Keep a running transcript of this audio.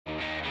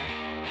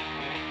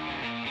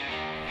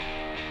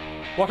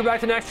Welcome back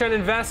to Next Gen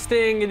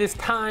Investing. It is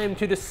time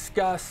to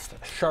discuss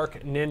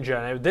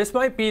SharkNinja. Now, this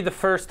might be the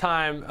first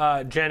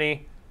time,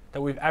 Jenny,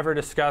 that we've ever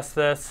discussed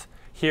this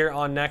here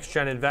on Next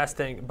Gen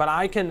Investing, but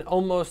I can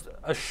almost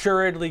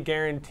assuredly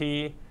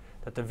guarantee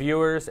that the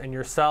viewers and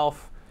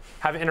yourself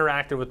have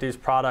interacted with these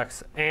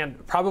products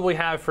and probably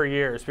have for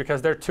years,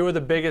 because they're two of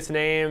the biggest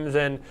names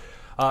in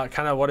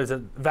kind of, what is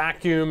it,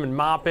 vacuum and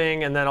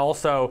mopping, and then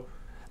also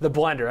the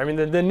blender. I mean,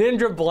 the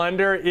Ninja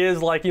blender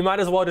is like, you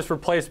might as well just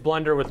replace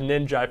blender with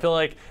Ninja. I feel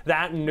like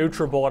that and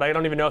NutriBullet. I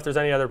don't even know if there's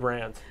any other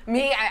brands.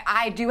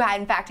 I do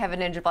in fact have a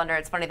Ninja blender.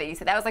 It's funny that you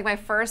said that was like my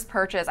first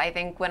purchase, I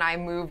think, when I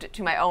moved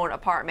to my own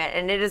apartment,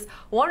 and it is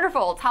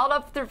wonderful. It's held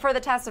up for the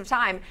test of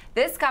time.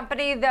 This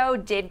company, though,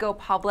 did go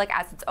public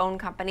as its own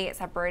company. It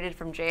separated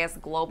from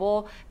JS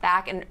Global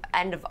back in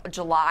end of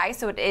July,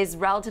 so it is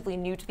relatively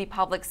new to the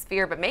public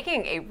sphere, but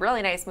making a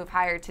really nice move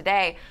higher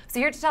today. So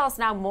here to tell us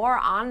now more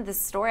on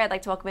this story, I'd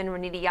like to welcome in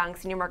Renita Young,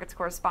 Senior Markets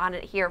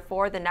Correspondent here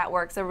for the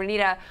network. So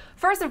Renita,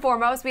 first and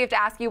foremost, we have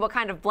to ask you what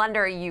kind of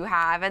blender you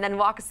have, and then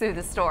walk us through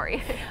the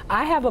story.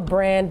 I have a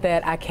brand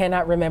that I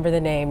cannot remember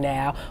the name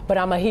now, but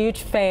I'm a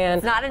huge fan.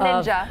 It's not a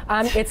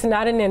Ninja. It's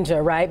not a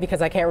Ninja, right?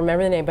 Because I can't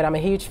remember the name, but I'm a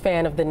huge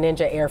fan of the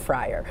Ninja air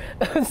fryer.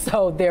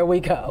 So there we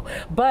go.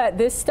 But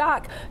this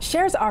stock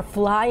shares are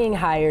flying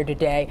higher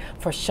today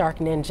for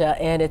SharkNinja,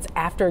 and it's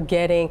after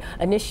getting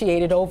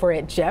initiated over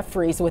at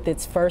Jeffries with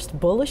its first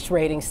bullish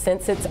rating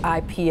since its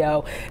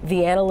IPO.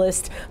 The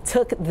analyst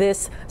took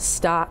this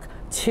stock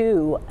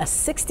to a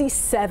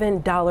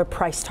 $67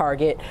 price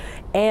target,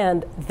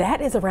 and that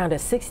is around a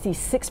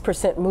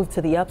 66% move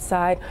to the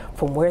upside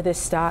from where this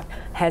stock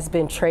has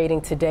been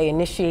trading today.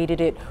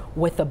 Initiated it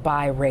with a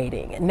buy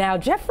rating. Now,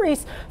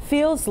 Jeffries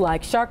feels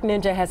like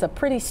SharkNinja has a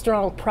pretty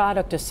strong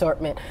product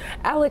assortment.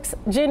 Alex,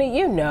 Jenny,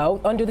 you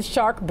know, under the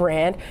Shark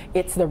brand,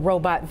 it's the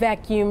robot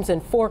vacuums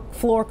and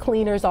floor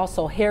cleaners,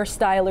 also hair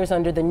stylers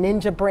under the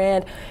Ninja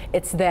brand.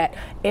 It's that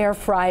air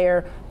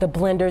fryer, the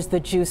blenders,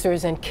 the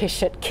juicers, and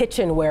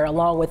kitchenware,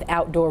 along with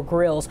outdoor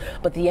grills.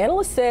 But the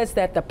analyst says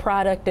that the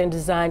product and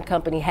design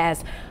company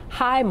has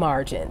high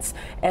margins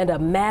and a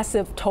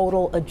massive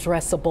total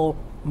addressable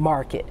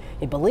market.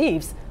 He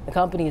believes the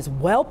company is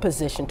well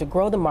positioned to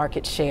grow the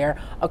market share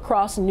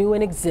across new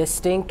and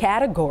existing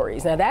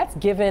categories. Now, that's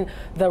given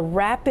the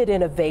rapid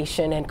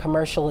innovation and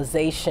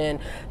commercialization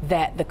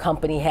that the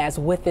company has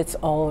with its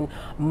own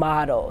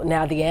model.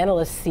 Now, the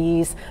analyst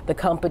sees the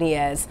company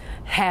as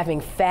having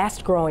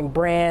fast-growing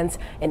brands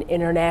and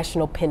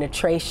international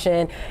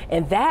penetration,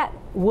 and that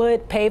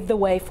would pave the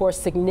way for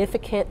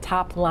significant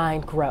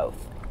top-line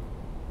growth.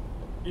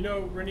 You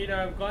know, Renita,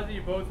 I'm glad that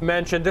you both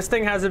mentioned this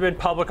thing hasn't been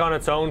public on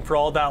its own for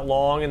all that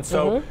long, and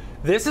so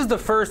this is the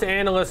first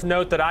analyst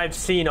note that I've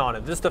seen on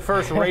it. This is the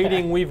first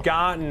rating we've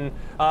gotten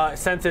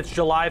since its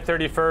July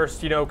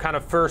 31st, you know, kind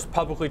of first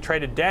publicly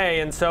traded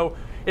day, and so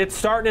it's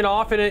starting it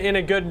off in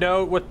a good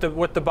note with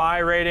the buy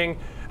rating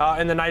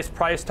and the nice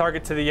price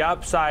target to the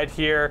upside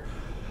here.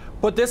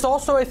 But this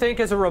also, I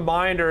think, is a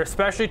reminder,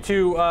 especially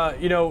to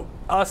you know,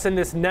 us in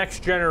this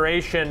next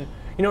generation.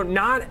 You know,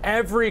 not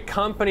every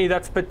company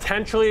that's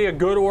potentially a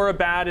good or a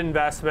bad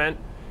investment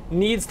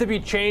needs to be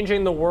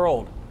changing the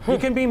world. You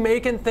can be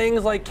making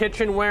things like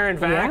kitchenware and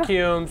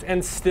vacuums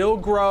and still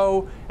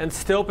grow and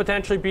still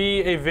potentially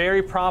be a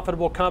very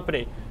profitable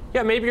company.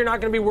 Yeah, maybe you're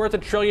not going to be worth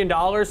 $1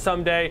 trillion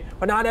someday,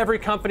 but not every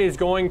company is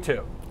going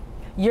to.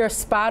 You're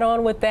spot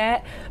on with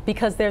that,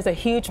 because there's a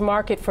huge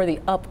market for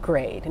the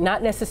upgrade,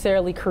 not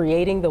necessarily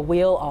creating the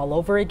wheel all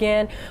over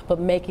again, but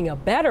making a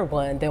better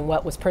one than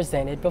what was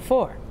presented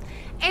before.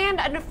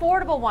 And an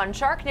affordable one.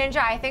 SharkNinja,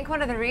 I think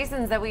one of the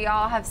reasons that we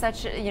all have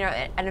such, you know,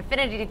 an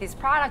affinity to these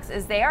products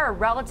is they are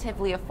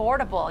relatively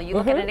affordable. You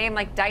look at a name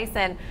like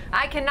Dyson.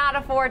 I cannot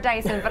afford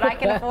Dyson, but I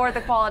can afford the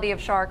quality of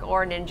Shark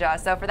or Ninja.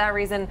 So for that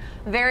reason,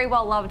 very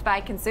well loved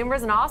by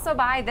consumers and also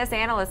by this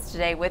analyst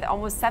today with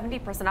almost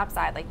 70%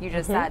 upside, like you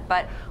just said.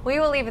 But we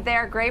will leave it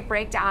there. Great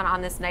breakdown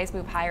on this nice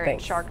move higher in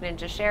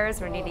SharkNinja shares.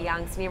 Renita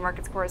Young, Senior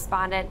Markets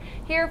Correspondent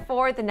here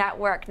for the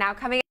network. Now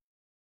coming up.